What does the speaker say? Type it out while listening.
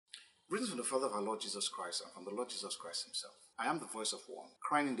Greetings from the Father of our Lord Jesus Christ and from the Lord Jesus Christ himself. I am the voice of one,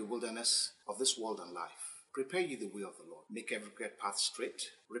 crying in the wilderness of this world and life. Prepare ye the way of the Lord. Make every great path straight.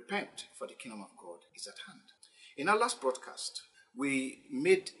 Repent, for the kingdom of God is at hand. In our last broadcast, we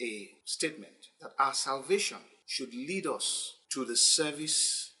made a statement that our salvation should lead us to the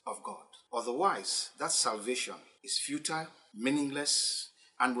service of God. Otherwise, that salvation is futile, meaningless,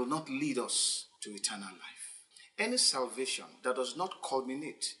 and will not lead us to eternal life. Any salvation that does not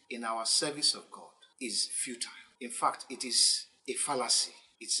culminate in our service of God is futile. In fact, it is a fallacy.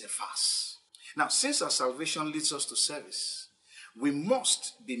 It's a farce. Now, since our salvation leads us to service, we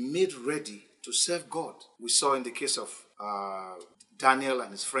must be made ready to serve God. We saw in the case of Daniel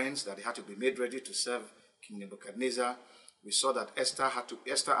and his friends that they had to be made ready to serve King Nebuchadnezzar. We saw that Esther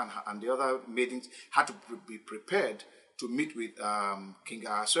and the other maidens had to be prepared to meet with King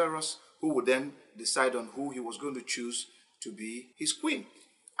Ahasuerus, who would then decide on who he was going to choose to be his queen,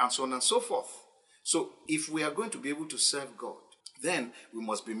 and so on and so forth. So if we are going to be able to serve God, then we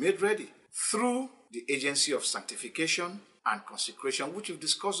must be made ready through the agency of sanctification and consecration, which we've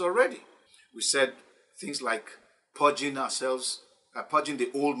discussed already. We said things like purging ourselves, purging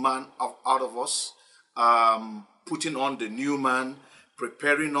the old man out of us, putting on the new man,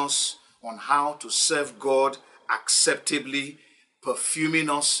 preparing us on how to serve God acceptably,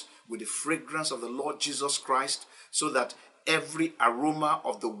 perfuming us with the fragrance of the Lord Jesus Christ, so that every aroma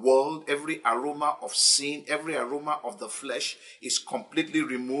of the world, every aroma of sin, every aroma of the flesh is completely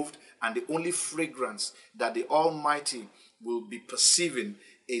removed, and the only fragrance that the Almighty will be perceiving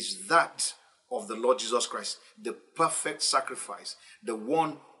is that of the Lord Jesus Christ, the perfect sacrifice, the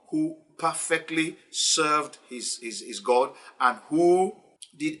one who perfectly served his God and who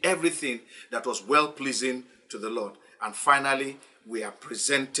did everything that was well-pleasing to the Lord. And finally, we are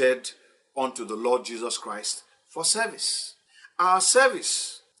presented unto the Lord Jesus Christ for service. Our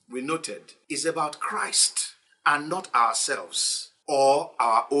service, we noted, is about Christ and not ourselves or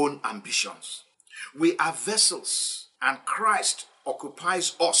our own ambitions. We are vessels, and Christ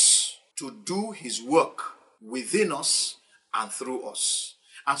occupies us to do his work within us and through us.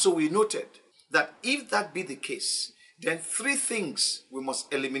 And so we noted that if that be the case, then three things we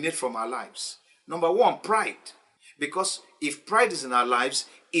must eliminate from our lives. Number one, pride. Because if pride is in our lives,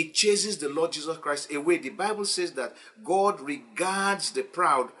 it chases the Lord Jesus Christ away. The Bible says that God regards the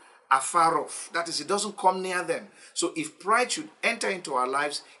proud afar off. That is, it doesn't come near them. So if pride should enter into our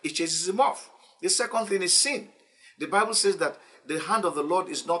lives, it chases him off. The second thing is sin. The Bible says that the hand of the Lord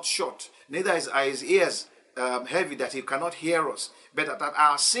is not short, neither is his ears heavy that he cannot hear us, but that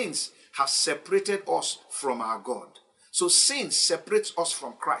our sins have separated us from our God. So sin separates us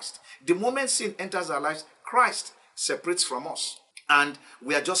from Christ. The moment sin enters our lives, Christ separates from us, and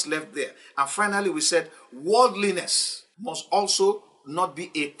we are just left there. And finally, we said worldliness must also not be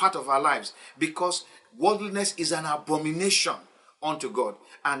a part of our lives, because worldliness is an abomination unto God,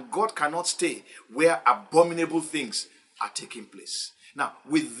 and God cannot stay where abominable things are taking place. Now,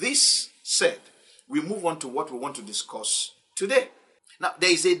 with this said, we move on to what we want to discuss today. Now,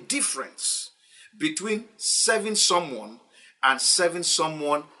 there is a difference between serving someone and serving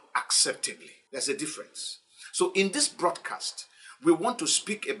someone acceptably. There's a difference. So in this broadcast, we want to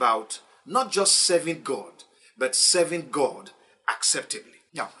speak about not just serving God, but serving God acceptably.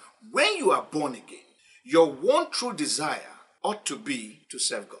 Now, when you are born again, your one true desire ought to be to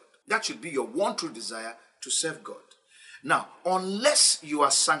serve God. That should be your one true desire, to serve God. Now, unless you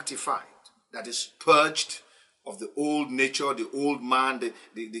are sanctified, that is purged of the old nature, the old man,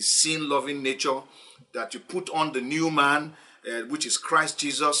 the sin-loving nature, that you put on the new man, which is Christ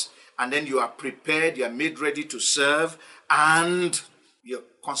Jesus, and then you are prepared, you are made ready to serve, and you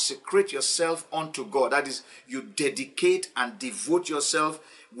consecrate yourself unto God. That is, you dedicate and devote yourself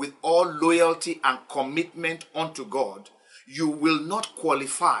with all loyalty and commitment unto God. You will not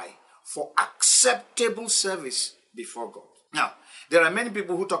qualify for acceptable service before God. Now, there are many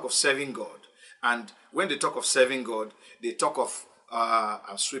people who talk of serving God, and when they talk of serving God, they talk of,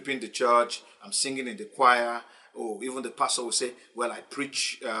 I'm sweeping the church, I'm singing in the choir, or even the pastor will say, well, I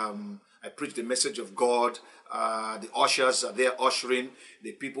preach the message of God. The ushers are there ushering.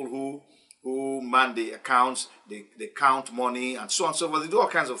 The people who man the accounts, they count money, and so on and so forth. They do all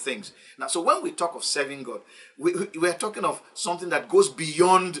kinds of things. Now, so when we talk of serving God, we are talking of something that goes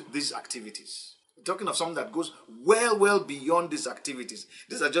beyond these activities. We're talking of something that goes well beyond these activities.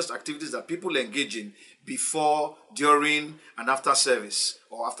 These are just activities that people engage in before, during, and after service,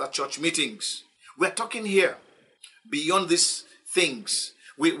 or after church meetings. We're talking here beyond these things.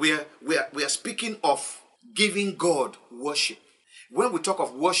 We are speaking of giving God worship. When we talk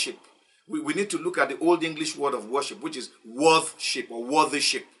of worship, we need to look at the Old English word of worship, which is worthship or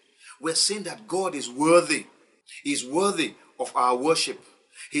worthyship. We're saying that God is worthy. He's worthy of our worship.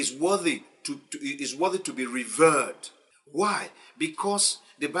 He's worthy is worthy to be revered. Why? Because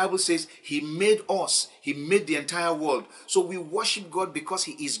the Bible says he made us. He made the entire world. So we worship God because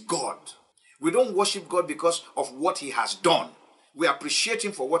he is God. We don't worship God because of what he has done. We appreciate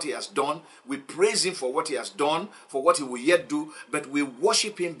him for what he has done. We praise him for what he has done, for what he will yet do. But we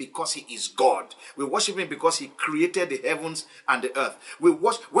worship him because he is God. We worship him because he created the heavens and the earth.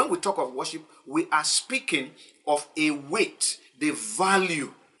 When we talk of worship, we are speaking of a weight, the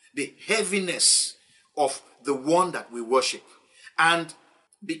value, the heaviness of the one that we worship. And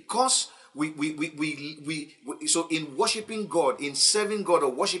because so in worshiping God, in serving God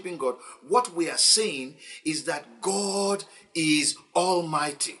or worshiping God, what we are saying is that God is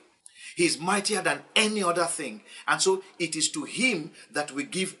almighty. He's mightier than any other thing. And so it is to him that we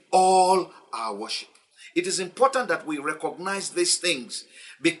give all our worship. It is important that we recognize these things,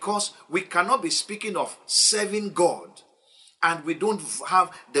 because we cannot be speaking of serving God and we don't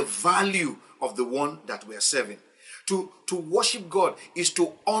have the value of the one that we are serving. To worship God is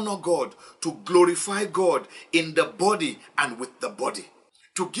to honor God, to glorify God in the body and with the body.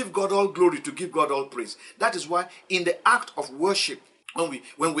 To give God all glory, to give God all praise. That is why in the act of worship,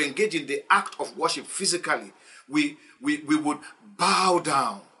 when we engage in the act of worship physically, we would bow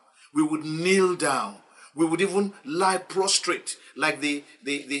down, we would kneel down, we would even lie prostrate like the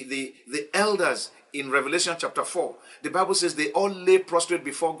elders in Revelation chapter 4. The Bible says they all lay prostrate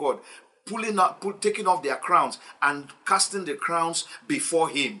before God, taking off their crowns and casting the crowns before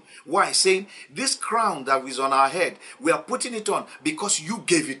him. Why? Saying, this crown that is on our head, we are putting it on because you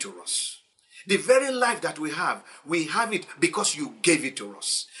gave it to us. The very life that we have it because you gave it to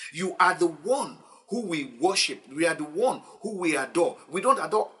us. You are the one who we worship. We are the one who we adore. We don't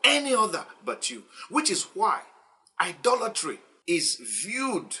adore any other but you. Which is why idolatry is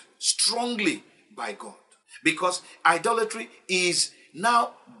viewed strongly by God. Because idolatry is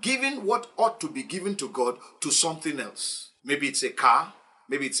now giving what ought to be given to God to something else. Maybe it's a car,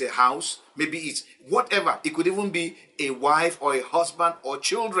 maybe it's a house, maybe it's whatever. It could even be a wife or a husband or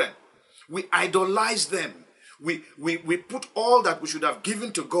children. We idolize them. We put all that we should have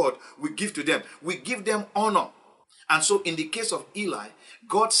given to God, we give to them. We give them honor. And so in the case of Eli,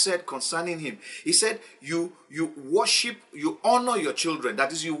 God said concerning him, he said, you worship, you honor your children.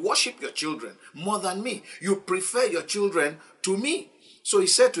 That is, you worship your children more than me. You prefer your children to me. So he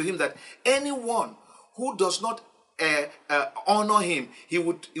said to him that anyone who does not honor him, he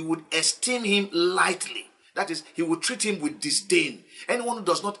would esteem him lightly. That is, he would treat him with disdain. Anyone who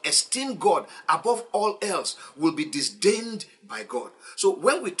does not esteem God above all else will be disdained by God. So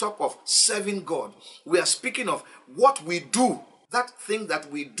when we talk of serving God, we are speaking of what we do, that thing that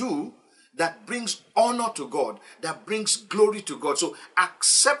we do that brings honor to God, that brings glory to God. So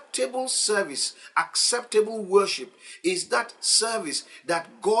acceptable service, acceptable worship is that service that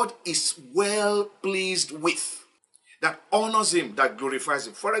God is well pleased with, that honors him, that glorifies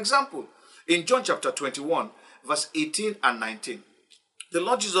him. For example, in John chapter 21, verse 18 and 19, the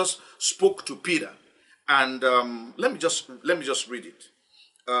Lord Jesus spoke to Peter, and let me just read it.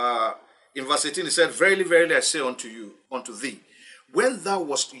 In verse 18, he said, "Verily, verily, I say unto thee, when thou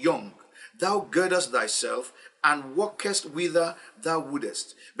wast young, thou girdest thyself and walkest whither thou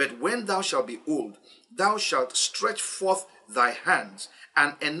wouldest. But when thou shalt be old, thou shalt stretch forth thy hands,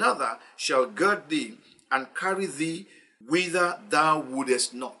 and another shall gird thee and carry thee whither thou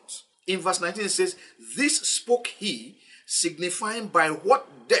wouldest not." In verse 19 it says, "This spoke he, signifying by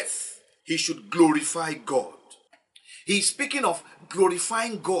what death he should glorify God." He's speaking of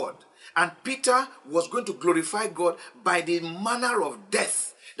glorifying God. And Peter was going to glorify God by the manner of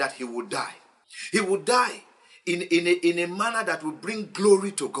death that he would die. He would die in a manner that will bring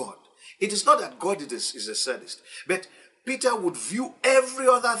glory to God. It is not that God is a sadist, but Peter would view every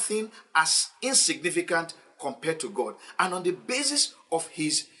other thing as insignificant compared to God. And on the basis of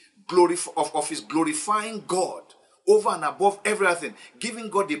his glorifying God over and above everything, giving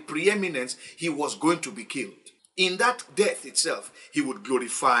God the preeminence, he was going to be killed. In that death itself, he would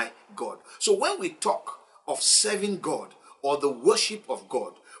glorify God. So when we talk of serving God or the worship of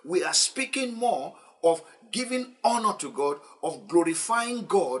God, we are speaking more of giving honor to God, of glorifying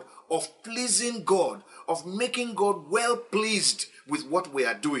God, of pleasing God, of making God well pleased with what we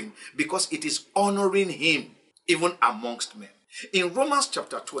are doing, because it is honoring him even amongst men. In Romans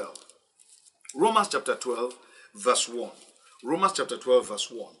chapter 12, verse 1. Romans chapter 12,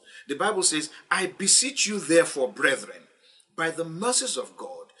 verse 1. The Bible says, "I beseech you therefore, brethren, by the mercies of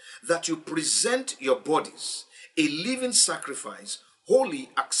God, that you present your bodies a living sacrifice,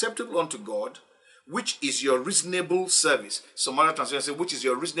 holy, acceptable unto God, which is your reasonable service. Some other translations say, which is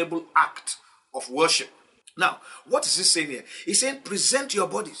your reasonable act of worship. Now, what is he saying here? He's saying, present your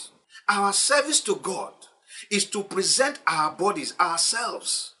bodies. Our service to God is to present our bodies,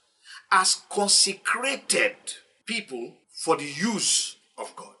 ourselves, as consecrated people for the use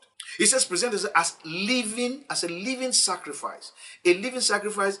of God. He says present as a living sacrifice. A living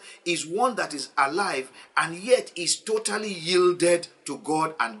sacrifice is one that is alive and yet is totally yielded to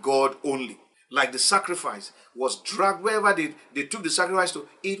God and God only. Like the sacrifice was dragged wherever they took the sacrifice to,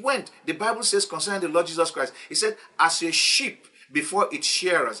 it went. The Bible says concerning the Lord Jesus Christ, he said, as a sheep before its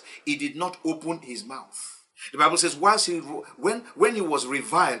shearers, he did not open his mouth. The Bible says, when he was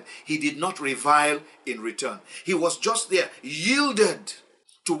reviled, he did not revile in return. He was just there, yielded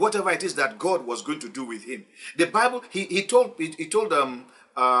to whatever it is that God was going to do with him. The Bible, he told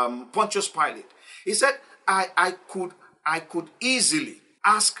Pontius Pilate, he said, I could easily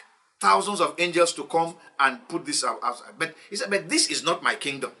ask thousands of angels to come and put this outside. But he said, but this is not my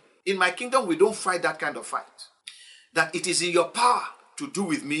kingdom. In my kingdom, we don't fight that kind of fight. That it is in your power to do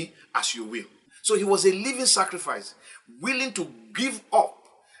with me as you will. So he was a living sacrifice, willing to give up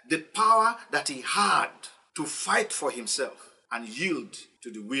the power that he had to fight for himself and yield to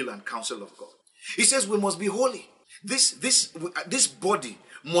the will and counsel of God. He says we must be holy. This body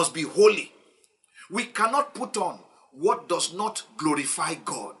must be holy. We cannot put on what does not glorify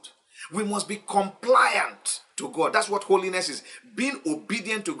God. We must be compliant to God. That's what holiness is. Being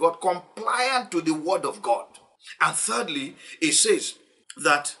obedient to God, compliant to the word of God. And thirdly, it says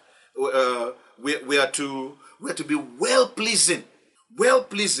that we are to be well-pleasing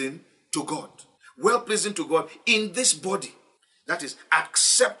to God. Well-pleasing to God in this body. That is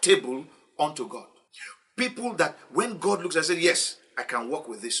acceptable unto God. People that when God looks and says, yes, I can walk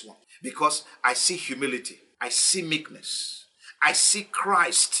with this one. Because I see humility. I see meekness. I see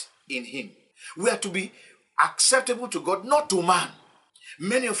Christ in him. We are to be acceptable to God, not to man.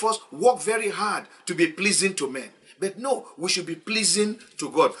 Many of us work very hard to be pleasing to men. But no, we should be pleasing to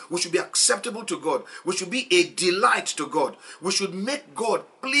God. We should be acceptable to God. We should be a delight to God. We should make God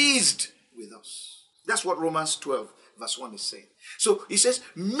pleased with us. That's what Romans 12 verse 1 is saying. So he says,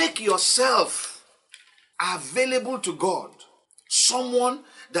 make yourself available to God. Someone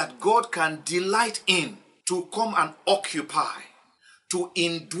that God can delight in, to come and occupy, to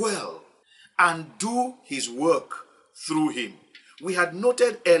indwell and do his work through him. We had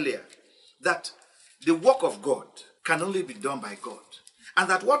noted earlier that the work of God can only be done by God. And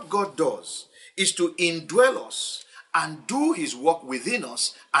that what God does is to indwell us and do his work within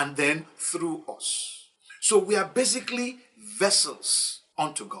us and then through us. So we are basically vessels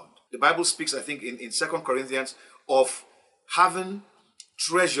unto God. The Bible speaks, I think, in 2 Corinthians of having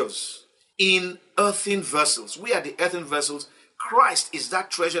treasures in earthen vessels. We are the earthen vessels. Christ is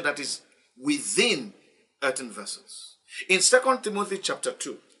that treasure that is within earthen vessels. In 2 Timothy chapter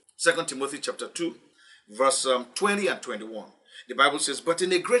 2, verse 20 and 21, the Bible says, but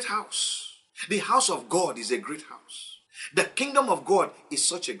in a great house, the house of God is a great house. The kingdom of God is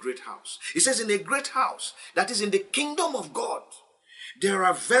such a great house. It says in a great house, that is in the kingdom of God, there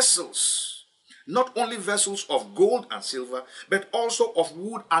are vessels, not only vessels of gold and silver, but also of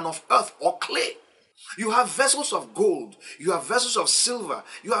wood and of earth or clay. You have vessels of gold, you have vessels of silver,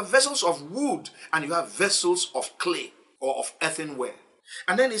 you have vessels of wood, and you have vessels of clay or of earthenware.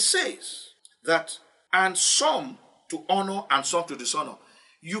 And then it says that, and some to honor and some to dishonor.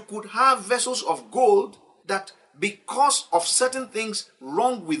 You could have vessels of gold that because of certain things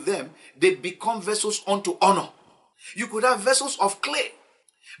wrong with them, they become vessels unto honor. You could have vessels of clay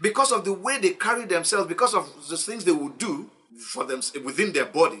because of the way they carry themselves, because of the things they would do for them within their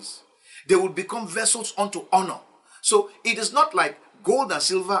bodies. They would become vessels unto honor. So it is not like gold and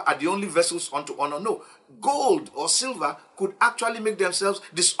silver are the only vessels unto honor. No, gold or silver could actually make themselves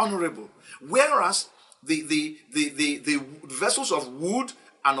dishonorable. Whereas the vessels of wood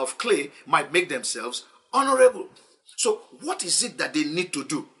and of clay might make themselves honorable. So what is it that they need to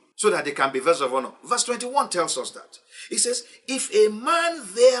do so that they can be vessels of honor? Verse 21 tells us that. It says, if a man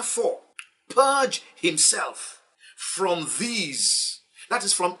therefore purge himself from these, that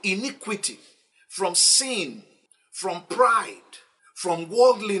is from iniquity, from sin, from pride, from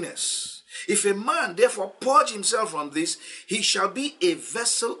worldliness. If a man therefore purge himself from this, he shall be a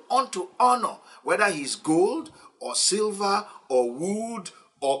vessel unto honor, whether he is gold or silver or wood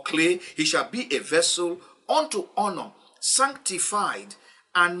or clay, he shall be a vessel unto honor, sanctified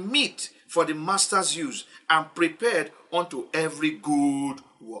and meet for the master's use and prepared unto every good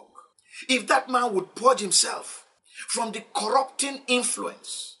work. If that man would purge himself from the corrupting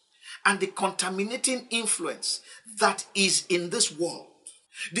influence and the contaminating influence that is in this world,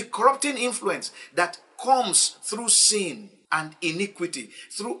 The corrupting influence that comes through sin and iniquity,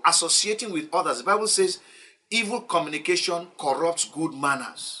 through associating with others. The Bible says evil communication corrupts good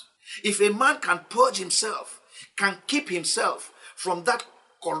manners. If a man can purge himself, can keep himself from that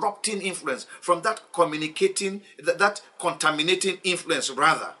corrupting influence, from that communicating, that contaminating influence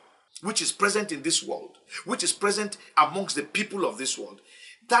rather, which is present in this world, which is present amongst the people of this world,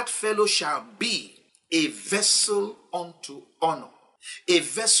 that fellow shall be a vessel unto honor, a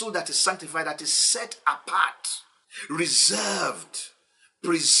vessel that is sanctified, that is set apart, reserved,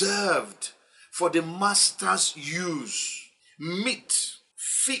 preserved for the master's use, meet,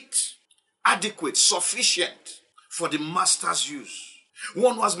 fit, adequate, sufficient for the master's use.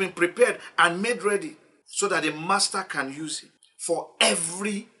 One who has been prepared and made ready so that the master can use him for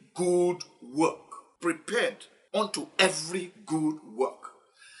every good work. Prepared unto every good work.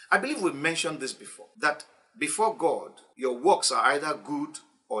 I believe we've mentioned this before, that before God, your works are either good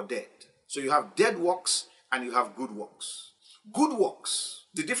or dead. So you have dead works and you have good works. Good works,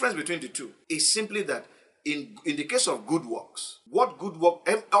 the difference between the two is simply that in the case of good works, what good work,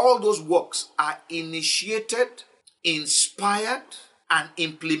 all those works are initiated, inspired, and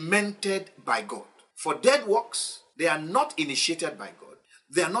implemented by God. For dead works, they are not initiated by God.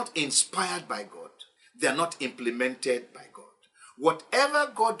 They are not inspired by God. They are not implemented by God.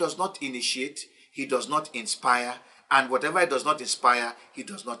 Whatever God does not initiate, he does not inspire, and whatever he does not inspire, he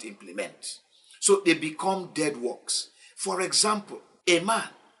does not implement. So they become dead works. For example, a man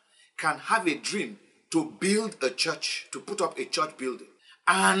can have a dream to build a church, to put up a church building,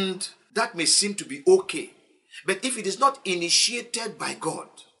 and that may seem to be okay. But if it is not initiated by God,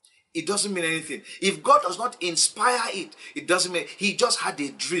 it doesn't mean anything. If God does not inspire it, it doesn't mean. He just had a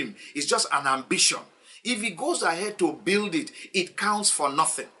dream. It's just an ambition. If he goes ahead to build it, it counts for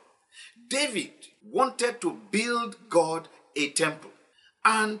nothing. David wanted to build God a temple.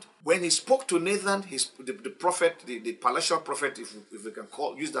 And when he spoke to Nathan, the prophet, the palatial prophet, if we can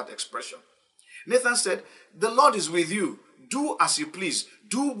use that expression, Nathan said, "The Lord is with you. Do as you please.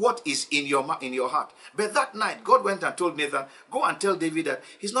 Do what is in your heart." But that night, God went and told Nathan, "Go and tell David that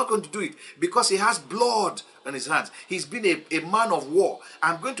he's not going to do it because he has blood on his hands. He's been a man of war.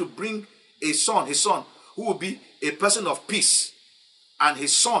 I'm going to bring his son, who will be a person of peace. And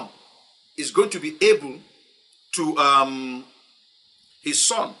his son is going to be able to, his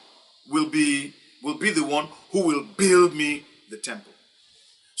son will be the one who will build me the temple."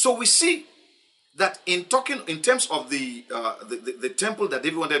 So we see that in terms of the temple that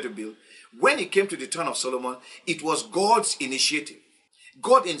David wanted to build, when it came to the turn of Solomon, it was God's initiative.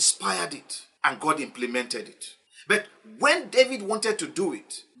 God inspired it and God implemented it. But when David wanted to do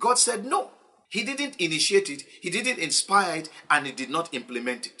it, God said no. He didn't initiate it, he didn't inspire it, and he did not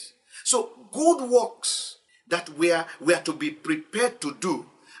implement it. So good works that we are to be prepared to do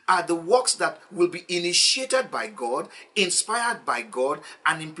are the works that will be initiated by God, inspired by God,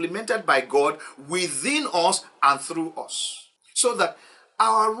 and implemented by God within us and through us. So that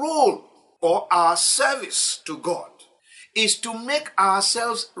our role or our service to God is to make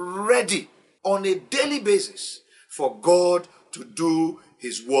ourselves ready on a daily basis for God to do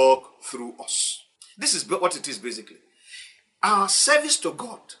his work through us. This is what it is basically. Our service to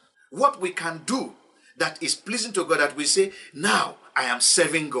God, what we can do that is pleasing to God, that we say, now I am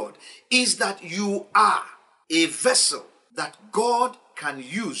serving God, is that you are a vessel that God can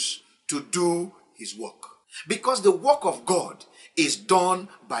use to do his work. Because the work of God is done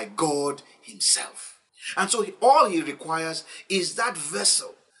by God himself. And so all he requires is that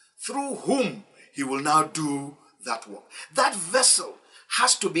vessel through whom he will now do that work. That vessel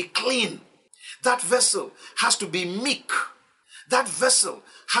has to be clean. That vessel has to be meek. That vessel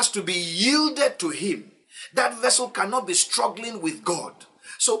has to be yielded to him. That vessel cannot be struggling with God.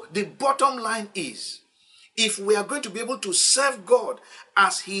 So the bottom line is, if we are going to be able to serve God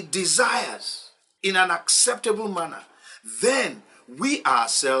as he desires in an acceptable manner, then we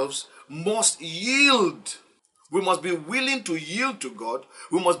ourselves must yield. We must be willing to yield to God.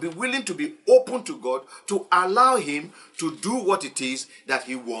 We must be willing to be open to God, to allow him to do what it is that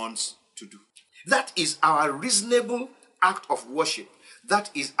he wants to do. That is our reasonable act of worship. That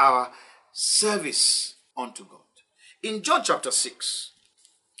is our service unto God. In John chapter 6,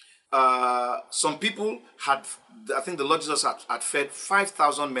 some people had, I think the Lord Jesus had fed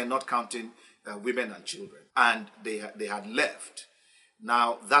 5,000 men, not counting women and children, and they had left.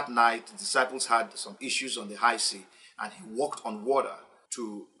 Now, that night, the disciples had some issues on the high sea, and he walked on water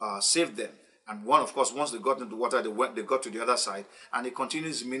to save them. And once they got into the water, they got to the other side, and he continued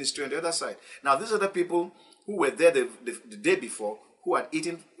his ministry on the other side. Now, these are the people who were there the day before, who had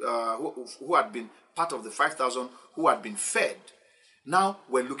eaten, who had been part of the 5,000 who had been fed. now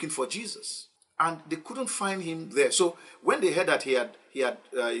were looking for Jesus, and they couldn't find him there. So when they heard that he had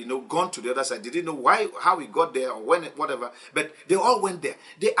gone to the other side, they didn't know how he got there or when, whatever. But they all went there.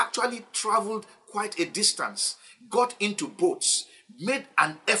 They actually traveled quite a distance, got into boats, made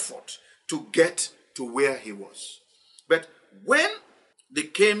an effort to get to where he was. But when they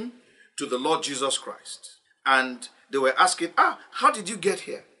came to the Lord Jesus Christ and they were asking, how did you get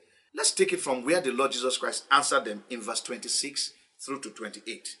here? Let's take it from where the Lord Jesus Christ answered them in verse 26 through to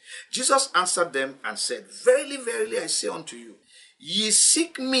 28. Jesus answered them and said, Verily, verily, I say unto you, ye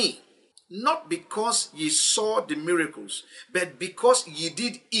seek me, not because ye saw the miracles, but because ye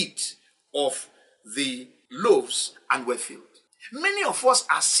did eat of the loaves and were filled. Many of us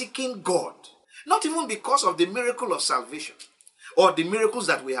are seeking God, not even because of the miracle of salvation or the miracles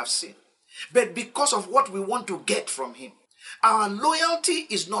that we have seen, but because of what we want to get from him. Our loyalty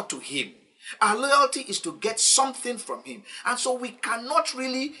is not to him. Our loyalty is to get something from him. And so we cannot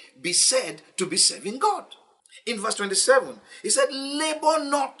really be said to be serving God. In verse 27, he said, Labor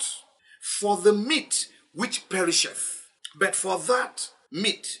not for the meat which perisheth, but for that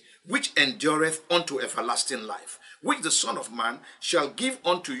meat which endureth unto everlasting life, which the Son of Man shall give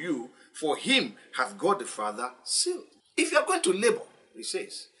unto you, for him hath God the Father sealed. If you are going to labor, he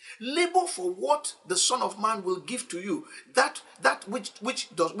says, labor for what the Son of Man will give to you, that which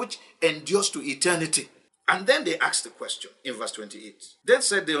endures to eternity. And then they asked the question in verse 28. Then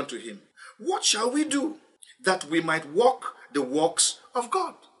said they unto him, What shall we do that we might walk the works of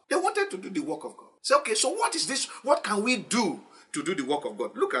God? They wanted to do the work of God. Say, okay, so what is this? What can we do to do the work of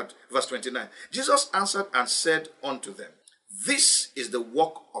God? Look at verse 29. Jesus answered and said unto them, This is the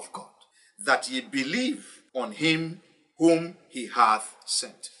work of God, that ye believe on him whom he hath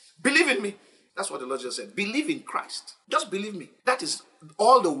sent. Believe in me. That's what the Lord just said. Believe in Christ. Just believe me. That is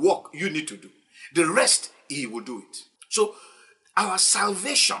all the work you need to do. The rest, he will do it. So our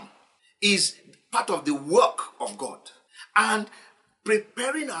salvation is part of the work of God. And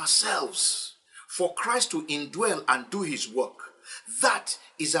preparing ourselves for Christ to indwell and do his work, that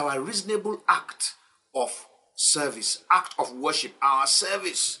is our reasonable act of service, act of worship, our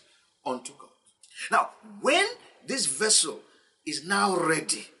service unto God. Now, when this vessel is now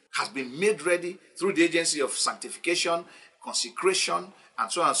ready, has been made ready through the agency of sanctification, consecration,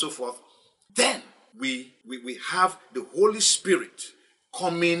 and so on and so forth, then we have the Holy Spirit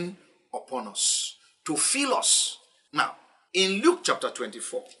coming upon us to fill us. Now, in Luke chapter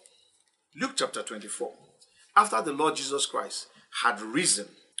 24, after the Lord Jesus Christ had risen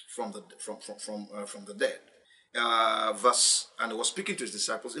from the dead, and he was speaking to his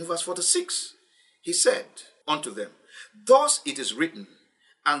disciples, in verse 46, he said unto them, Thus it is written,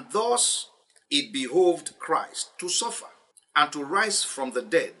 and thus it behoved Christ to suffer and to rise from the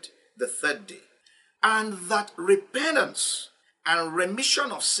dead the third day, and that repentance and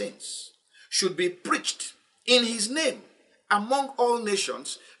remission of sins should be preached in his name among all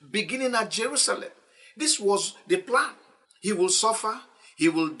nations, beginning at Jerusalem. This was the plan. He will suffer, he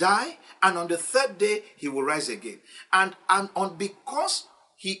will die, and on the third day he will rise again. And because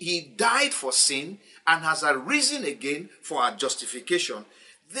he died for sin and has arisen again for our justification,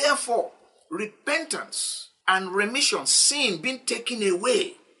 therefore repentance and remission, sin being taken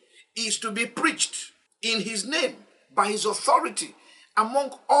away, is to be preached in his name by his authority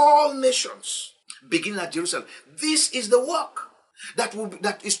among all nations, beginning at Jerusalem. This is the work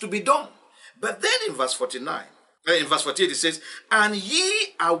that is to be done. But then in verse 48 it says, And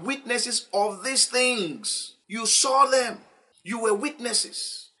ye are witnesses of these things. You saw them. You were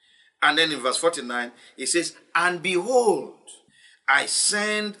witnesses. And then in verse 49 it says, And behold, I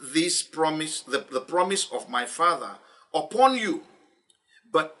send this promise, the promise of my Father upon you.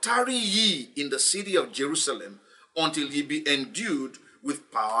 But tarry ye in the city of Jerusalem until ye be endued with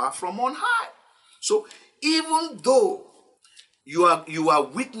power from on high. So even though you are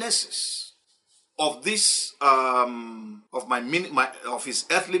witnesses of this of his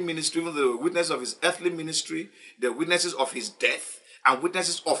earthly ministry, even the witness of his earthly ministry, the witnesses of his death, and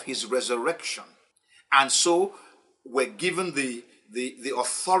witnesses of his resurrection, and so were given the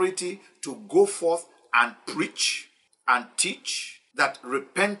authority to go forth and preach and teach that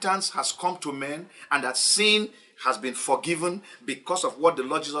repentance has come to men and that sin has been forgiven because of what the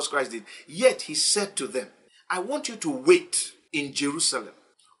Lord Jesus Christ did. Yet he said to them, I want you to wait in Jerusalem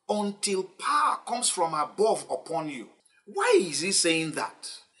until power comes from above upon you. Why is he saying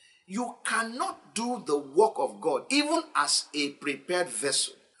that? You cannot do the work of God, even as a prepared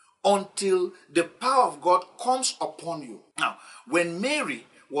vessel, until the power of God comes upon you. Now, when Mary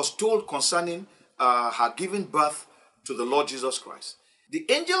was told concerning her giving birth to the Lord Jesus Christ, The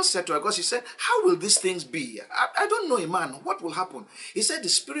angel said to her, because she said, how will these things be? I don't know a man. What will happen? He said, the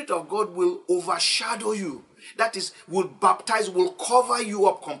Spirit of God will overshadow you. That is, will baptize, will cover you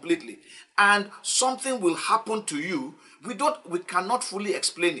up completely. And something will happen to you. We cannot fully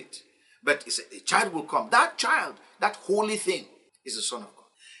explain it. But he said, a child will come. That child, that holy thing, is the Son of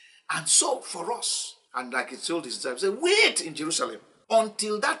God. And so for us, and like he told his disciples, wait in Jerusalem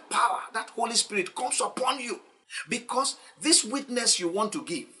until that power, that Holy Spirit comes upon you. Because this witness you want to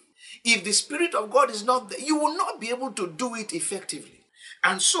give, if the Spirit of God is not there, you will not be able to do it effectively.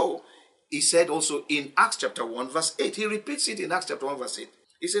 And so, he said also in Acts chapter 1 verse 8, he repeats it in Acts chapter 1 verse 8.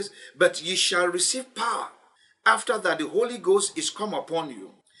 He says, but ye shall receive power after that the Holy Ghost is come upon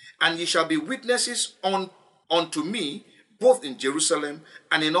you, and ye shall be witnesses unto me, both in Jerusalem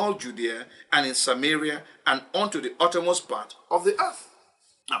and in all Judea and in Samaria and unto the uttermost part of the earth.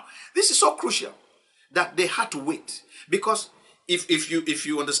 Now, this is so crucial that they had to wait, because if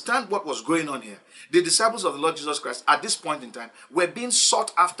you understand what was going on here, the disciples of the Lord Jesus Christ at this point in time were being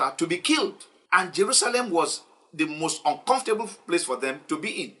sought after to be killed, and Jerusalem was the most uncomfortable place for them to be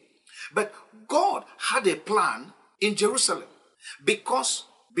in. But God had a plan in Jerusalem, because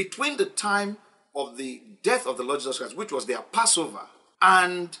between the time of the death of the Lord Jesus Christ, which was their Passover,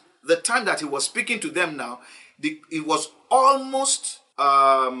 and the time that he was speaking to them now, it was almost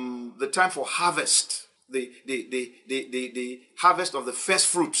the time for harvest, the harvest of the first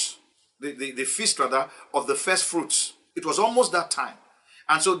fruits, the feast rather of the first fruits. It was almost that time,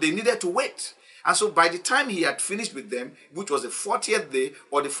 and so they needed to wait. And so by the time he had finished with them, which was the 40th day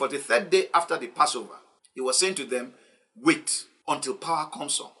or the 43rd day after the Passover, he was saying to them, wait until power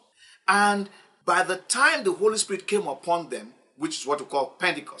comes on. And by the time the Holy Spirit came upon them, which is what we call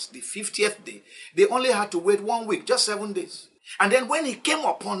Pentecost, the 50th day, they only had to wait 1 week, just 7 days. And then when he came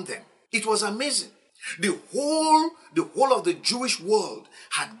upon them, it was amazing. The whole of the Jewish world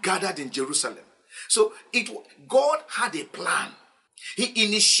had gathered in Jerusalem. So God had a plan. He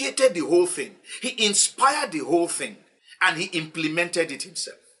initiated the whole thing. He inspired the whole thing. And he implemented it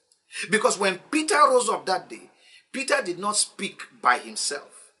himself. Because when Peter rose up that day, Peter did not speak by himself.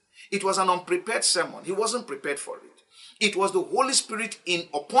 It was an unprepared sermon. He wasn't prepared for it. It was the Holy Spirit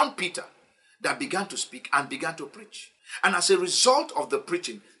upon Peter that began to speak and began to preach. And as a result of the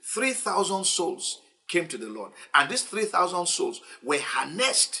preaching, 3,000 souls came to the Lord. And these 3,000 souls were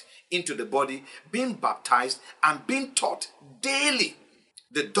harnessed into the body, being baptized and being taught daily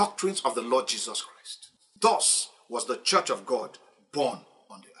the doctrines of the Lord Jesus Christ. Thus was the church of God born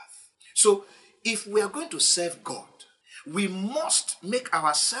on the earth. So if we are going to serve God, we must make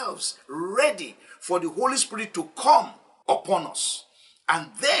ourselves ready for the Holy Spirit to come upon us. And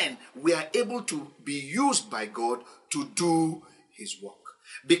then we are able to be used by God to do his work.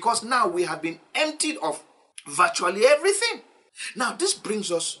 Because now we have been emptied of virtually everything. Now this brings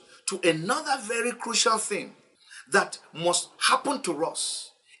us to another very crucial thing that must happen to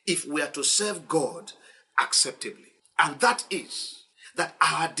us if we are to serve God acceptably. And that is that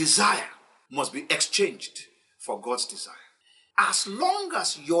our desire must be exchanged for God's desire. As long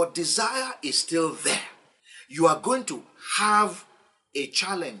as your desire is still there, you are going to have a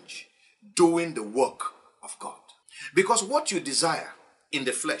challenge doing the work of God. Because what you desire in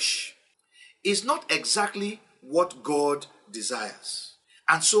the flesh is not exactly what God desires.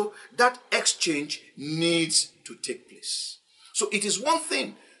 And so that exchange needs to take place. So it is one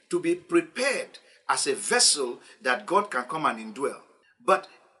thing to be prepared as a vessel that God can come and indwell. But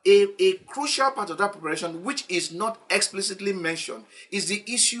a crucial part of that preparation, which is not explicitly mentioned, is the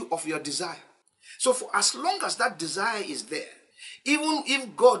issue of your desire. So for as long as that desire is there, even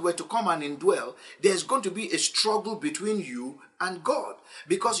if God were to come and indwell, there's going to be a struggle between you and God,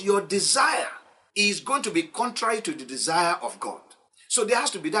 because your desire is going to be contrary to the desire of God. So there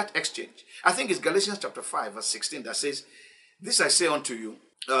has to be that exchange. I think it's Galatians chapter 5 verse 16 that says, this I say unto you,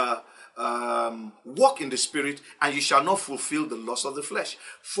 walk in the Spirit, and you shall not fulfill the lust of the flesh.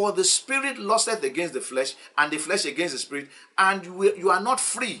 For the Spirit lusteth against the flesh, and the flesh against the Spirit, and you are not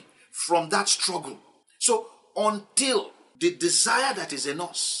free from that struggle. So until the desire that is in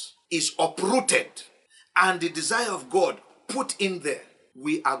us is uprooted and the desire of God put in there,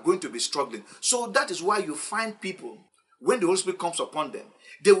 we are going to be struggling. So that is why you find people, when the Holy Spirit comes upon them,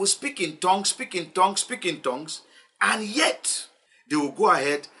 they will speak in tongues, and yet they will go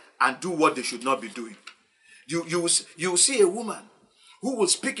ahead and do what they should not be doing. You will see a woman who will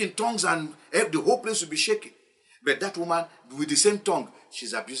speak in tongues and the whole place will be shaking. But that woman, with the same tongue,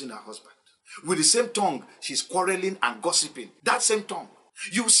 she's abusing her husband. With the same tongue, she's quarreling and gossiping. That same tongue.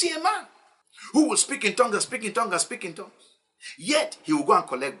 You will see a man who will speak in tongues and speak in tongues and speak in tongues. Yet, he will go and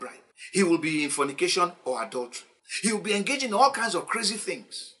collect bribe. He will be in fornication or adultery. He will be engaging in all kinds of crazy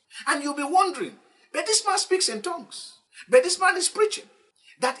things. And you'll be wondering, but this man speaks in tongues. But this man is preaching.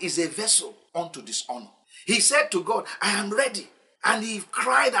 That is a vessel unto dishonor. He said to God, I am ready. And he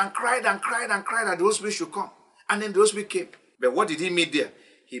cried and cried and cried and cried that the Holy Spirit should come. And then the Holy Spirit came. But what did he meet there?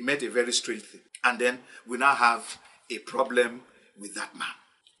 He met a very strange thing. And then we now have a problem with that man.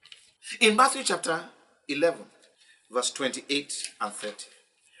 In Matthew chapter 11, verse 28 and 30.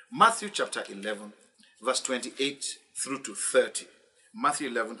 Matthew chapter 11, verse 28 through to 30. Matthew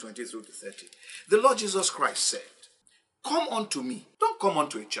 11, 28 through to 30. The Lord Jesus Christ said, come unto me. Don't come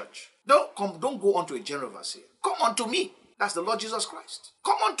unto a church. Don't go unto a general overseer. Come unto me. That's the Lord Jesus Christ.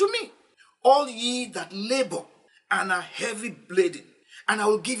 Come unto me, all ye that labor and are heavy laden, and I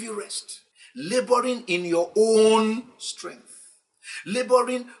will give you rest. Laboring in your own strength,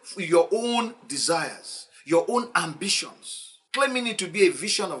 laboring for your own desires, your own ambitions, claiming it to be a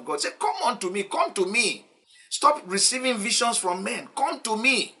vision of God. Say, come unto me, come to me. Stop receiving visions from men. Come to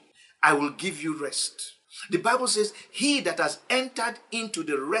me. I will give you rest. The Bible says, he that has entered into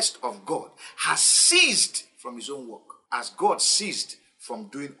the rest of God has ceased from his own work, as God ceased from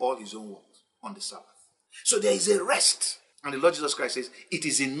doing all his own work on the Sabbath. So there is a rest. And the Lord Jesus Christ says, it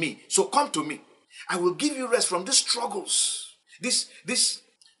is in me. So come to me. I will give you rest from these struggles, this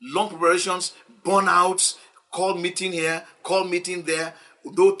long preparations, burnouts, call meeting here, call meeting there,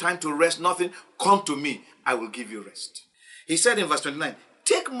 no time to rest, nothing. Come to me. I will give you rest. He said in verse 29,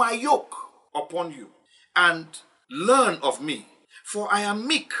 take my yoke upon you and learn of me, for I am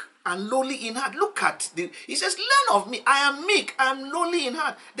meek and lowly in heart. Look at he says, learn of me. I am meek, I am lowly in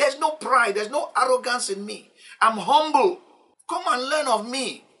heart. There's no pride, there's no arrogance in me. I'm humble. Come and learn of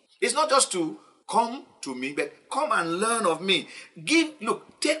me. It's not just to come to me, but come and learn of me.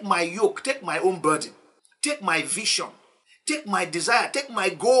 Take my yoke, take my own burden, take my vision, take my desire, take my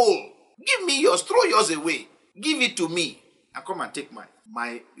goal. Give me yours, throw yours away. Give it to me and come and take mine.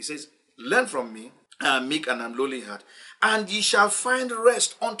 He says, learn from me. I am meek and I am lowly in heart, and ye shall find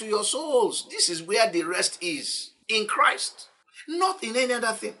rest unto your souls. This is where the rest is, in Christ, not in any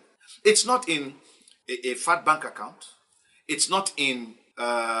other thing. It's not in a fat bank account. It's not in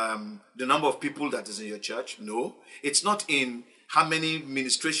the number of people that is in your church. No. It's not in how many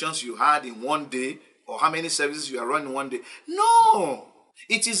ministrations you had in one day or how many services you are running one day. No.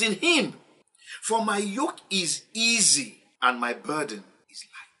 It is in him. For my yoke is easy and my burden is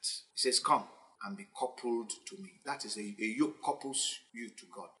light. He says, come and be coupled to me. That is a yoke couples you to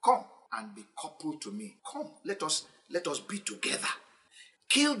God. Come and be coupled to me. Come, let us be together.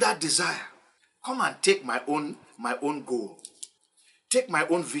 Kill that desire. Come and take my own goal. Take my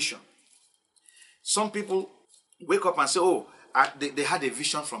own vision. Some people wake up and say, they had a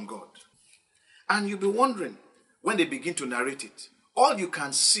vision from God. And you'll be wondering, when they begin to narrate it, all you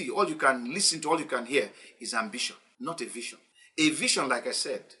can see, all you can listen to, all you can hear is ambition, not a vision. A vision, like I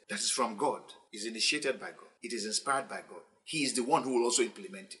said, that is from God, is initiated by God. It is inspired by God. He is the one who will also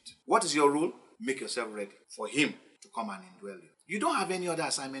implement it. What is your role? Make yourself ready for him to come and indwell you. You don't have any other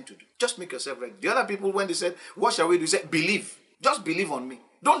assignment to do. Just make yourself ready. The other people, when they said, what shall we do? They said, believe. Just believe on me.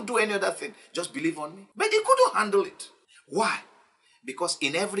 Don't do any other thing. Just believe on me. But they couldn't handle it. Why? Because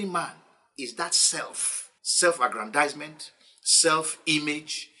in every man is that self-aggrandizement,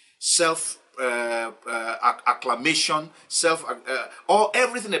 self-image, acclamation,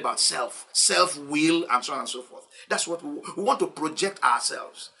 everything about self-will, and so on and so forth. That's what we want to project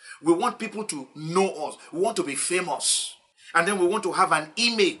ourselves. We want people to know us. We want to be famous. And then we want to have an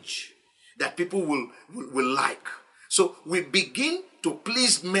image that people will like. So we begin to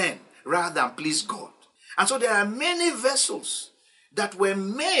please men rather than please God. And so there are many vessels that were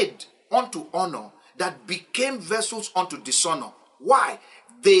made unto honor that became vessels unto dishonor. Why?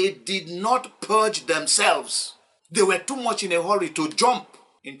 They did not purge themselves. They were too much in a hurry to jump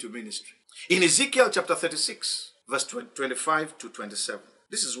into ministry. In Ezekiel chapter 36, verse 25 to 27,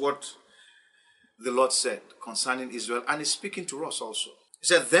 this is what the Lord said concerning Israel, and he's speaking to us also. He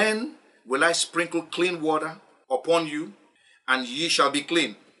said, then will I sprinkle clean water upon you, and ye shall be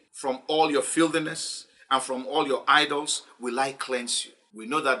clean. From all your filthiness and from all your idols will I cleanse you. We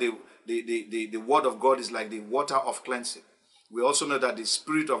know that the word of God is like the water of cleansing. We also know that the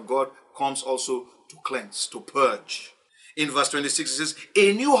Spirit of God comes also to cleanse, to purge. In verse 26 it says,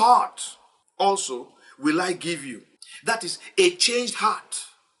 a new heart also will I give you. That is a changed heart.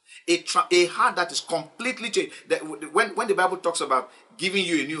 A heart that is completely changed. When the Bible talks about giving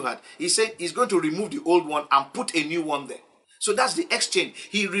you a new heart, he said he's going to remove the old one and put a new one there. So that's the exchange.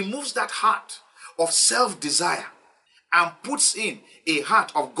 He removes that heart of self-desire and puts in a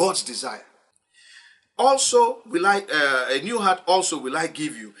heart of God's desire. Also will I, a new heart also will I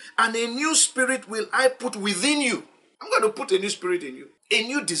give you, and a new spirit will I put within you. I'm going to put a new spirit in you, a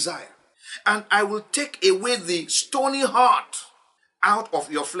new desire. And I will take away the stony heart out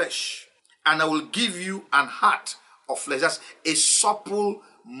of your flesh, and I will give you an heart of flesh. That's a supple,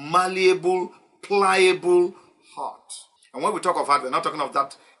 malleable, pliable heart. And when we talk of heart, we're not talking of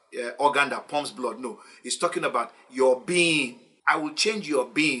that organ that pumps blood. No, it's talking about your being. I will change your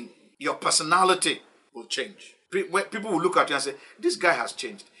being. Your personality will change. People will look at you and say, this guy has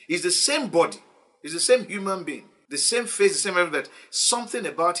changed. He's the same body. He's the same human being. The same face, the same everything. But something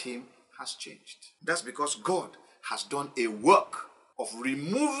about him has changed. That's because God has done a work of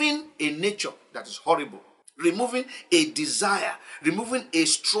removing a nature that is horrible, removing a desire, removing a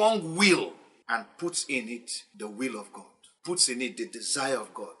strong will, and puts in it the will of God, puts in it the desire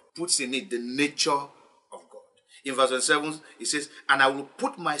of God, puts in it the nature of God. In verse 27, it says, and I will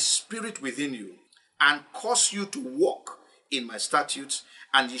put my spirit within you and cause you to walk in my statutes,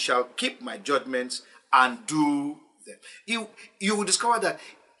 and ye shall keep my judgments and do them. You will discover that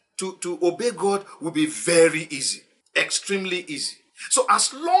to obey God will be very easy, extremely easy. So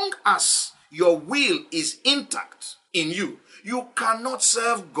as long as your will is intact in you, you cannot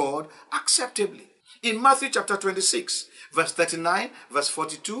serve God acceptably. In Matthew chapter 26, verse 39, verse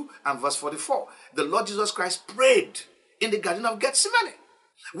 42, and verse 44, the Lord Jesus Christ prayed in the Garden of Gethsemane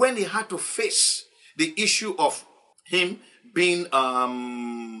when he had to face the issue of him being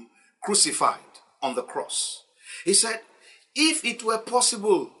crucified on the cross. He said, if it were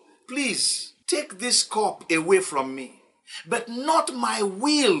possible, please take this cup away from me, but not my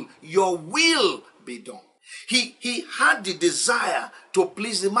will, your will be done. He had the desire to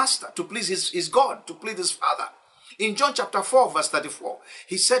please the master, to please his God, to please his Father. In John chapter 4, verse 34,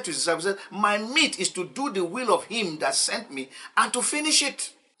 he said to his disciples, my meat is to do the will of him that sent me and to finish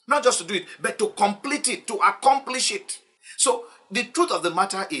it. Not just to do it, but to complete it, to accomplish it. So the truth of the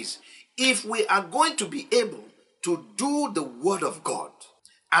matter is, if we are going to be able to do the word of God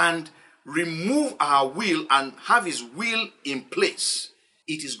and remove our will and have his will in place,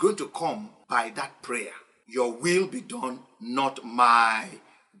 it is going to come by that prayer. Your will be done, not my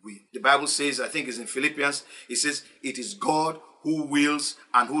will. The Bible says, I think it's in Philippians, it says, it is God who wills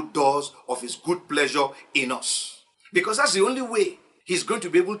and who does of his good pleasure in us. Because that's the only way he's going to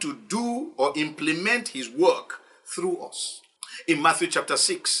be able to do or implement his work through us. In Matthew chapter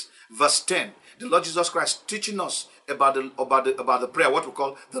 6, verse 10, the Lord Jesus Christ teaching us about the prayer, what we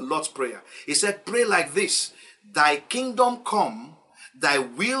call the Lord's Prayer. He said, pray like this, thy kingdom come, thy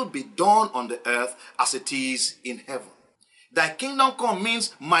will be done on the earth as it is in heaven. Thy kingdom come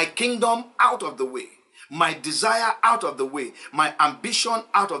means my kingdom out of the way, my desire out of the way, my ambition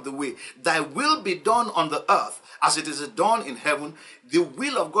out of the way. Thy will be done on the earth as it is done in heaven. The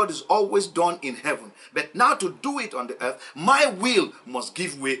will of God is always done in heaven. But now to do it on the earth, my will must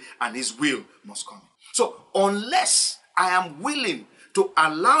give way and his will must come. So unless I am willing to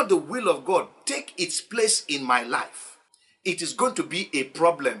allow the will of God take its place in my life, it is going to be a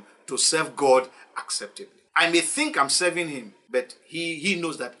problem to serve God acceptably. I may think I'm serving him, but he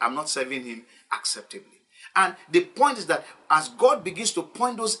knows that I'm not serving him acceptably. And the point is that as God begins to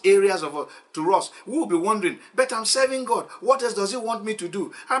point those areas to us, we will be wondering, but I'm serving God. What else does he want me to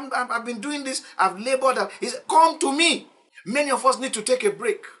do? I've been doing this. I've labored. He said, come to me. Many of us need to take a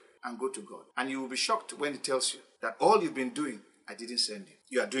break and go to God. And you will be shocked when he tells you that all you've been doing, I didn't send you.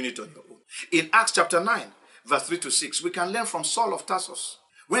 You are doing it on your own. In Acts chapter 9, verse 3 to 6, we can learn from Saul of Tarsus.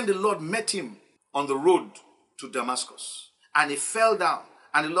 When the Lord met him on the road to Damascus, and he fell down,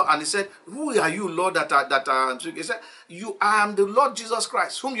 and he said, who are you, Lord, he said, I am the Lord Jesus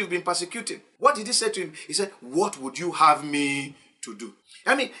Christ, whom you've been persecuting. What did he say to him? He said, what would you have me to do?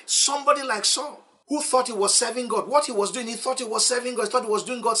 I mean, somebody like Saul, who thought he was serving God. What he was doing, he thought he was serving God. He thought he was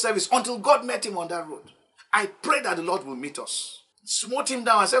doing God's service until God met him on that road. I pray that the Lord will meet us. Smote him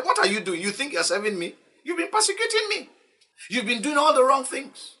down and said, what are you doing? You think you're serving me? You've been persecuting me. You've been doing all the wrong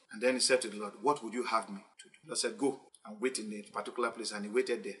things. And then he said to the Lord, what would you have me to do? The Lord said, go and wait in a particular place. And he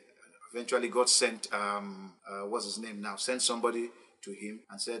waited there. Eventually God sent, what's his name now? Sent somebody to him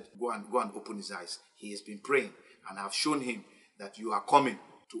and said, go and open his eyes. He has been praying, and I've shown him that you are coming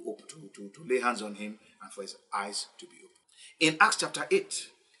to lay hands on him and for his eyes to be open. In Acts chapter 8,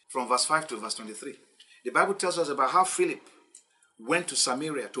 from verse 5 to verse 23, the Bible tells us about how Philip went to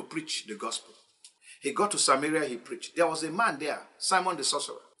Samaria to preach the gospel. He got to Samaria, he preached. There was a man there, Simon the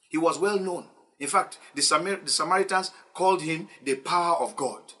sorcerer. He was well known. In fact, the Samaritans called him the power of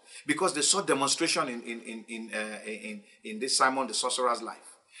God because they saw demonstration in this Simon the sorcerer's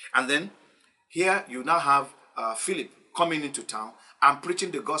life. And then here you now have Philip coming into town and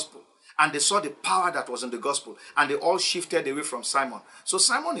preaching the gospel. And they saw the power that was in the gospel, and they all shifted away from Simon. So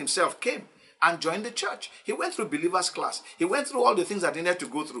Simon himself came and joined the church. He went through believers class. He went through all the things that he needed to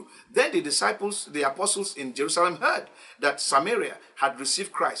go through. Then the disciples, the apostles in Jerusalem heard that Samaria had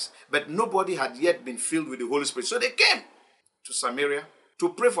received Christ, but nobody had yet been filled with the Holy Spirit. So they came to Samaria to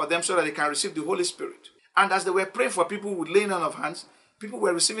pray for them so that they can receive the Holy Spirit. And as they were praying for people with laying on of hands, people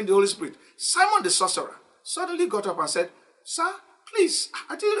were receiving the Holy Spirit. Simon the sorcerer suddenly got up and said, "Sir, please,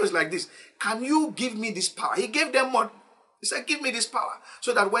 I tell you it's like this. Can you give me this power?" He gave them more. He said, "Give me this power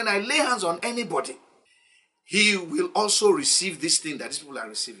so that when I lay hands on anybody, he will also receive this thing that these people are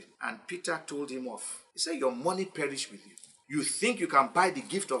receiving." And Peter told him off. He said, "Your money perish with you. You think you can buy the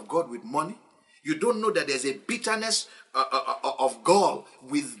gift of God with money? You don't know that there's a bitterness of gall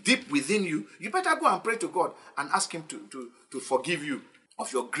deep within you. You better go and pray to God and ask him to forgive you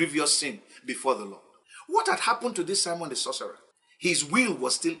of your grievous sin before the Lord." What had happened to this Simon the sorcerer? His will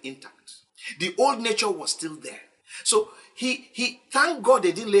was still intact. The old nature was still there. So he thank God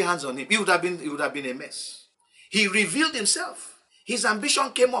they didn't lay hands on him. It would have been a mess. He revealed himself. His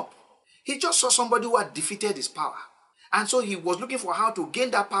ambition came up. He just saw somebody who had defeated his power. And so he was looking for how to gain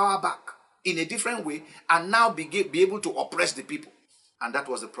that power back in a different way and now be able to oppress the people. And that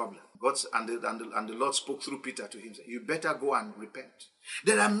was the problem. The Lord spoke through Peter to him. Said, "You better go and repent."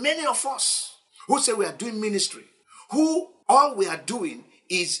 There are many of us who say we are doing ministry, who all we are doing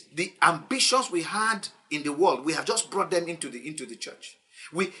is the ambitions we had in the world. We have just brought them into the church.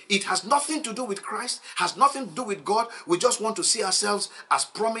 It has nothing to do with Christ, has nothing to do with God. We just want to see ourselves as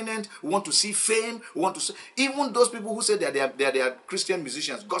prominent. We want to see fame. We want to see, even those people who say they are Christian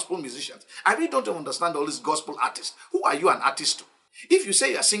musicians, gospel musicians. I really don't understand all these gospel artists. Who are you an artist to? If you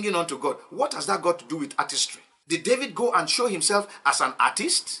say you are singing unto God, what has that got to do with artistry? Did David go and show himself as an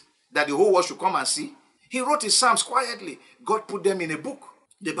artist that the whole world should come and see? He wrote his psalms quietly. God put them in a book,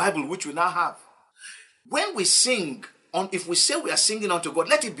 the Bible, which we now have. When we sing, if we say we are singing unto God,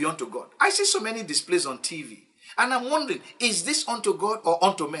 let it be unto God. I see so many displays on TV, and I'm wondering, is this unto God or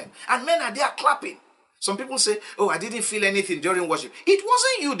unto men? And men are there clapping. Some people say, "Oh, I didn't feel anything during worship." It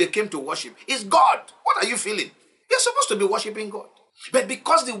wasn't you they came to worship. It's God. What are you feeling? You're supposed to be worshiping God. But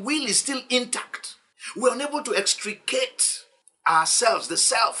because the will is still intact, we're unable to extricate ourselves, the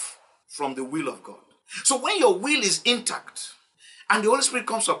self, from the will of God. So when your will is intact and the Holy Spirit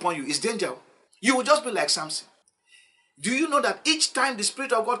comes upon you, it's danger. You will just be like Samson. Do you know that each time the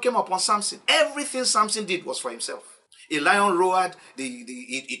Spirit of God came upon Samson, everything Samson did was for himself? A lion roared,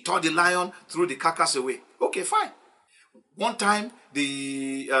 he tore the lion, threw the carcass away. Okay, fine. One time,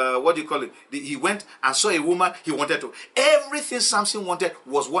 he went and saw a woman he wanted to. Everything Samson wanted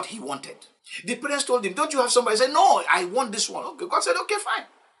was what he wanted. The parents told him, "Don't you have somebody?" He said, "No, I want this one." Okay, God said, "Okay, fine.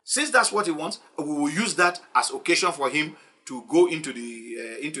 Since that's what he wants, we will use that as occasion for him to go into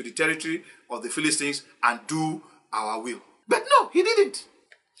the territory of the Philistines and do our will." But no, he didn't.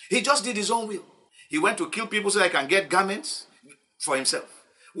 He just did his own will. He went to kill people so that he can get garments for himself.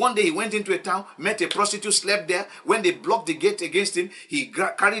 One day he went into a town, met a prostitute, slept there. When they blocked the gate against him, he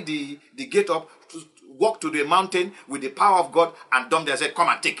carried the gate up, walked to the mountain with the power of God and dumped there and said, "Come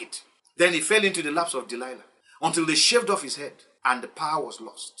and take it." Then he fell into the laps of Delilah until they shaved off his head and the power was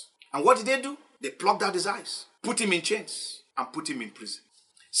lost. And what did they do? They plucked out his eyes, put him in chains and put him in prison.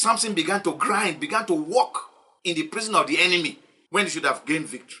 Samson began to grind, began to walk in the prison of the enemy when he should have gained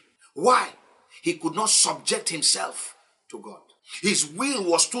victory. Why? He could not subject himself to God. His will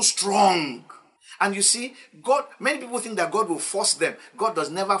was too strong. And you see, God, many people think that God will force them. God does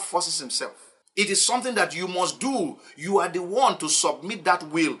never forces himself. It is something that you must do. You are the one to submit that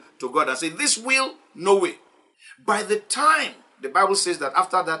will to God and say, "This will, no way." By the time, the Bible says that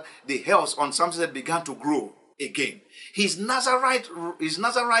after that, the hairs on Samson began to grow again. His Nazarite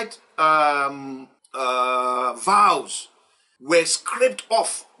vows were scraped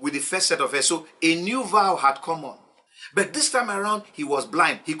off with the first set of hairs. So a new vow had come on. But this time around, he was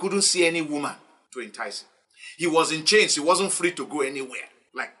blind. He couldn't see any woman to entice him. He was in chains. He wasn't free to go anywhere.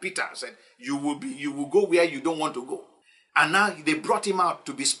 Like Peter said, you will go where you don't want to go. And now they brought him out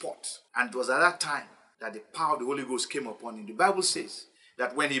to be spot. And it was at that time that the power of the Holy Ghost came upon him. The Bible says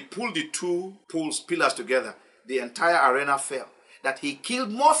that when he pulled the two pillars together, the entire arena fell. That he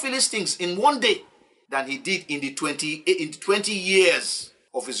killed more Philistines in one day than he did in the 20 years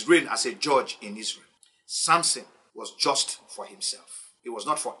of his reign as a judge in Israel. Samson was just for himself. It was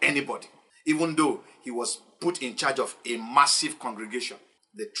not for anybody. Even though he was put in charge of a massive congregation,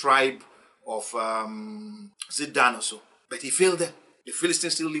 the tribe of Dan or so. But he failed them. The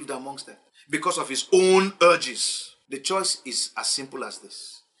Philistines still lived amongst them because of his own urges. The choice is as simple as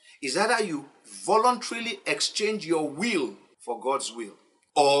this. Is either you voluntarily exchange your will for God's will,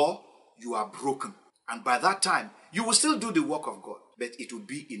 or you are broken. And by that time, you will still do the work of God. but it will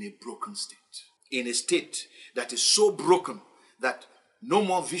be in a broken state. In a state that is so broken that no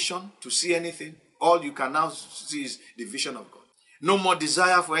more vision to see anything. All you can now see is the vision of God. No more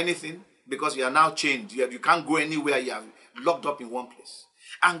desire for anything because you are now chained. You can't go anywhere. You are locked up in one place.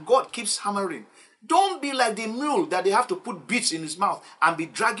 And God keeps hammering. Don't be like the mule that they have to put bits in his mouth and be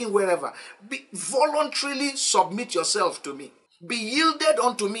dragging wherever. Voluntarily submit yourself to me. Be yielded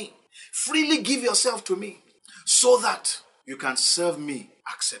unto me. Freely give yourself to me so that you can serve me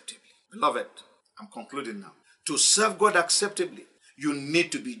acceptably. Beloved, I'm concluding now. To serve God acceptably, you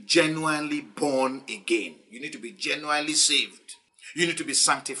need to be genuinely born again. You need to be genuinely saved. You need to be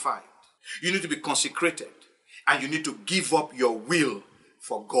sanctified. You need to be consecrated. And you need to give up your will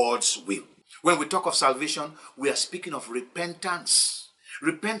for God's will. When we talk of salvation, we are speaking of repentance.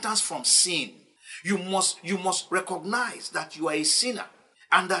 Repentance from sin. You must recognize that you are a sinner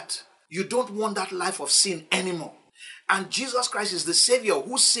and that you don't want that life of sin anymore. And Jesus Christ is the Savior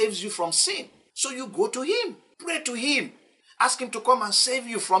who saves you from sin. So you go to Him, pray to Him, ask Him to come and save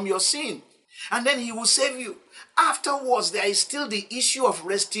you from your sin. And then He will save you. Afterwards, there is still the issue of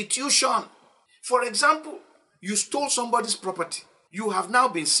restitution. For example, you stole somebody's property. You have now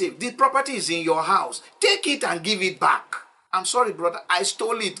been saved. The property is in your house. Take it and give it back. I'm sorry, brother. I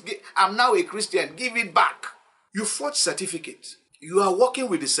stole it. I'm now a Christian. Give it back. You forged certificate. You are working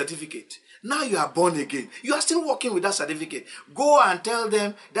with the certificate. Now you are born again. You are still working with that certificate. Go and tell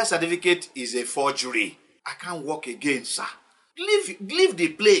them that certificate is a forgery. I can't work again, sir. Leave the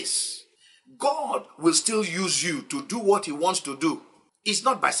place. God will still use you to do what He wants to do. It's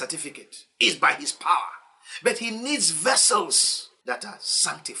not by certificate. It's by His power. But He needs vessels that are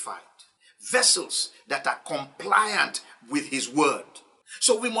sanctified. Vessels that are compliant with His word.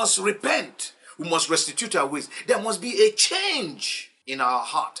 So we must repent. We must restitute our ways. There must be a change in our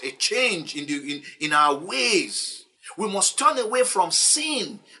heart, a change in our ways. We must turn away from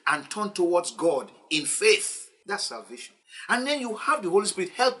sin and turn towards God in faith. That's salvation. And then you have the Holy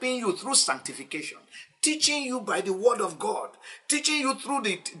Spirit helping you through sanctification, teaching you by the word of God, teaching you through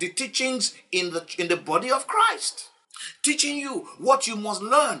the teachings in the body of Christ, teaching you what you must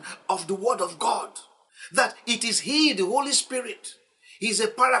learn of the word of God, that it is He, the Holy Spirit. He's a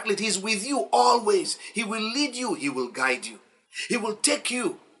paraclete. He's with you always. He will lead you. He will guide you. He will take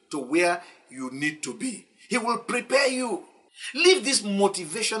you to where you need to be. He will prepare you. Leave these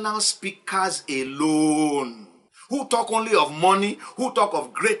motivational speakers alone, who talk only of money, who talk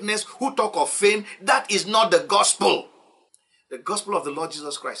of greatness, who talk of fame. That is not the gospel. The gospel of the Lord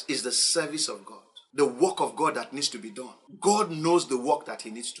Jesus Christ is the service of God, the work of God that needs to be done. God knows the work that He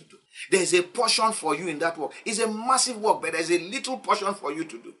needs to do. There's a portion for you in that work. It's a massive work, but there's a little portion for you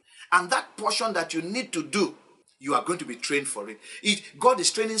to do. And that portion that you need to do, you are going to be trained for it. God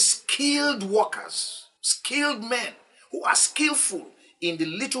is training skilled workers, skilled men who are skillful in the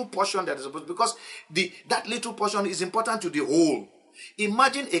little portion that is supposed to, because that little portion is important to the whole.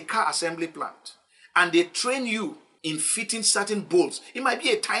 Imagine a car assembly plant and they train you in fitting certain bolts. It might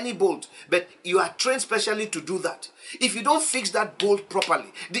be a tiny bolt, but you are trained specially to do that. If you don't fix that bolt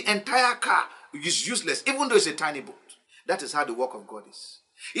properly, the entire car is useless, even though it's a tiny bolt. That is how the work of God is.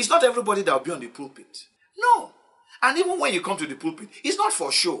 It's not everybody that will be on the pulpit. No. And even when you come to the pulpit, it's not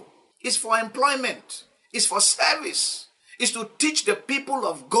for show. It's for employment. It's for service. It's to teach the people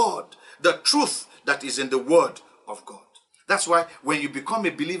of God the truth that is in the word of God. That's why when you become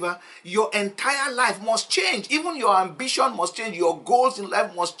a believer, your entire life must change. Even your ambition must change. Your goals in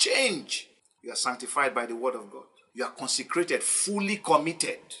life must change. You are sanctified by the word of God. You are consecrated, fully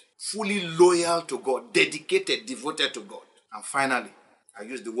committed, fully loyal to God, dedicated, devoted to God. And finally, I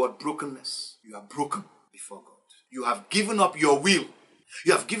use the word brokenness. You are broken before God. You have given up your will.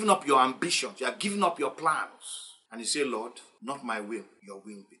 You have given up your ambitions. You have given up your plans. And you say, Lord, not my will, your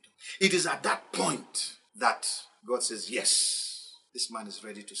will be done. It is at that point that God says, yes, this man is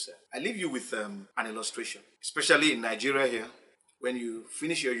ready to serve. I leave you with an illustration, especially in Nigeria here. When you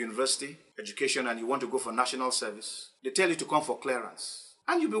finish your university education and you want to go for national service, they tell you to come for clearance.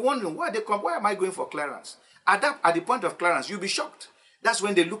 And you'll be wondering, why am I going for clearance? At the point of clearance, you'll be shocked. That's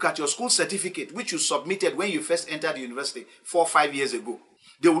when they look at your school certificate, which you submitted when you first entered the university 4 or 5 years ago.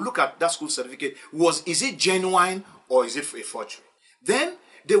 They will look at that school certificate. Is it genuine or is it a forgery? Then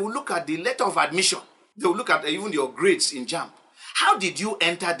they will look at the letter of admission. They will look at even your grades in JAMB. How did you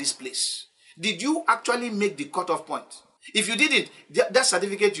enter this place? Did you actually make the cutoff point? If you didn't, that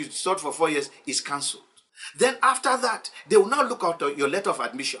certificate you sought for 4 years is cancelled. Then after that, they will now look at your letter of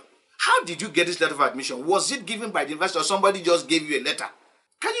admission. How did you get this letter of admission? Was it given by the university or somebody just gave you a letter?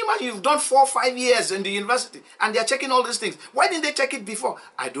 Can you imagine you've done 4 or 5 years in the university and they're checking all these things? Why didn't they check it before?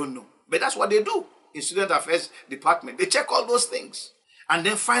 I don't know. But that's what they do. in student affairs department. They check all those things. And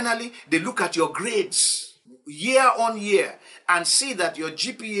then finally, they look at your grades year on year and see that your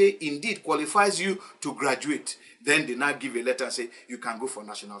GPA indeed qualifies you to graduate. Then they now give a letter and say, you can go for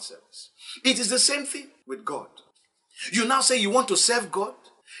national service. It is the same thing with God. You now say you want to serve God.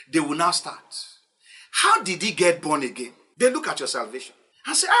 They will now start. How did he get born again? They look at your salvation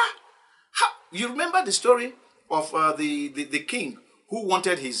and say, how? You remember the story of the king who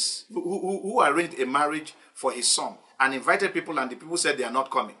wanted who arranged a marriage for his son and invited people, and the people said they are not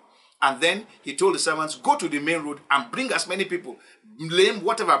coming. And then he told the servants, go to the main road and bring as many people, lame,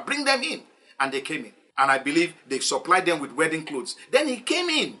 whatever, bring them in. And they came in. And I believe they supplied them with wedding clothes. Then he came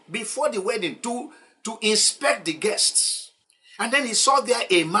in before the wedding to inspect the guests. And then he saw there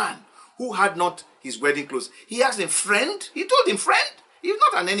a man who had not his wedding clothes. He asked him, friend? He told him, friend? He's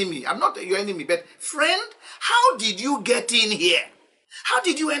not an enemy. I'm not your enemy, but friend, how did you get in here? How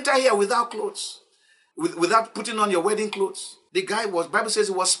did you enter here without clothes? Without putting on your wedding clothes? The guy Bible says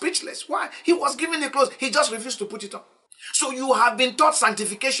he was speechless. Why? He was given the clothes. He just refused to put it on. So you have been taught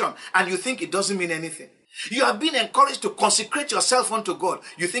sanctification and you think it doesn't mean anything. You have been encouraged to consecrate yourself unto God.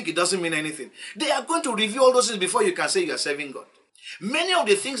 You think it doesn't mean anything. They are going to review all those things before you can say you are serving God. Many of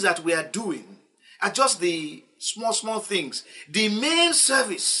the things that we are doing are just the small things. The main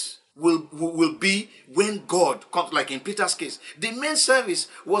service will be when God comes, like in Peter's case. The main service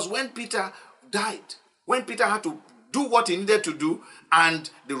was when Peter died. When Peter had to do what he needed to do, and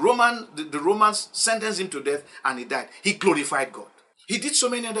the Romans sentenced him to death, and he died. He glorified God. He did so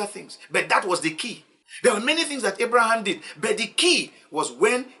many other things, but that was the key. There were many things that Abraham did, but the key was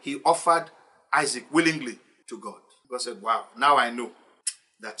when he offered Isaac willingly to God. God said, wow, now I know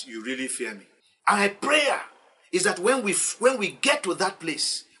that you really fear me. And my prayer is that when we get to that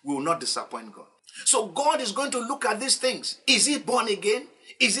place, we will not disappoint God. So God is going to look at these things. Is he born again?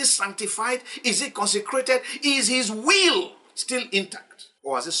 Is he sanctified? Is he consecrated? Is his will still intact?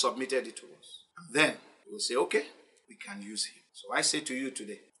 Or has he submitted it to us? And then we'll say, okay, we can use him. So I say to you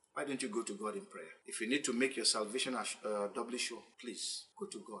today, why don't you go to God in prayer? If you need to make your salvation doubly sure, please go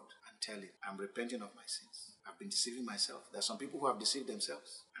to God and tell him, I'm repenting of my sins. I've been deceiving myself. There are some people who have deceived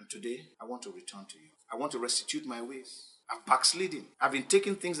themselves. And today, I want to return to you. I want to restitute my ways. I've backslidden. I've been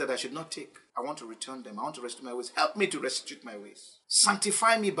taking things that I should not take. I want to return them. I want to restitute my ways. Help me to restitute my ways.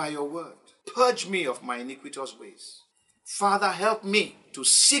 Sanctify me by your word. Purge me of my iniquitous ways. Father, help me to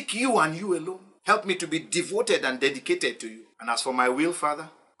seek you and you alone. Help me to be devoted and dedicated to you. And as for my will, Father,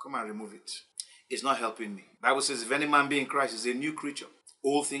 come and remove it. It's not helping me. The Bible says, if any man be in Christ, is a new creature.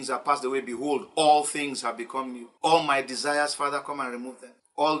 All things are passed away. Behold, all things have become new. All my desires, Father, come and remove them.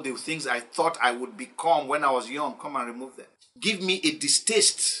 All the things I thought I would become when I was young, come and remove them. Give me a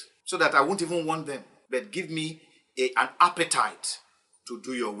distaste so that I won't even want them. But give me an appetite to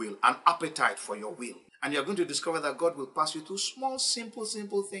do your will. An appetite for your will. And you're going to discover that God will pass you through small, simple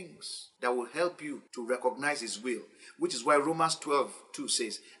things that will help you to recognize his will. Which is why Romans 12:2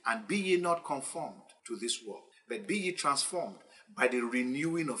 says, and be ye not conformed to this world, but be ye transformed by the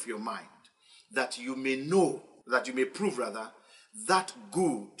renewing of your mind, that you may prove that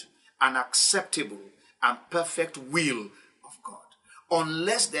good and acceptable and perfect will of God.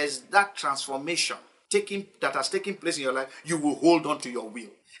 Unless there's that transformation that has taken place in your life, you will hold on to your will.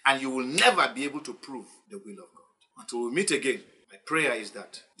 And you will never be able to prove the will of God. Until we meet again, my prayer is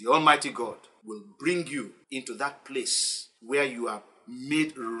that the Almighty God will bring you into that place where you are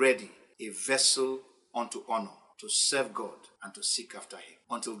made ready, a vessel unto honor, to serve God and to seek after him.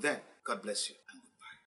 Until then, God bless you.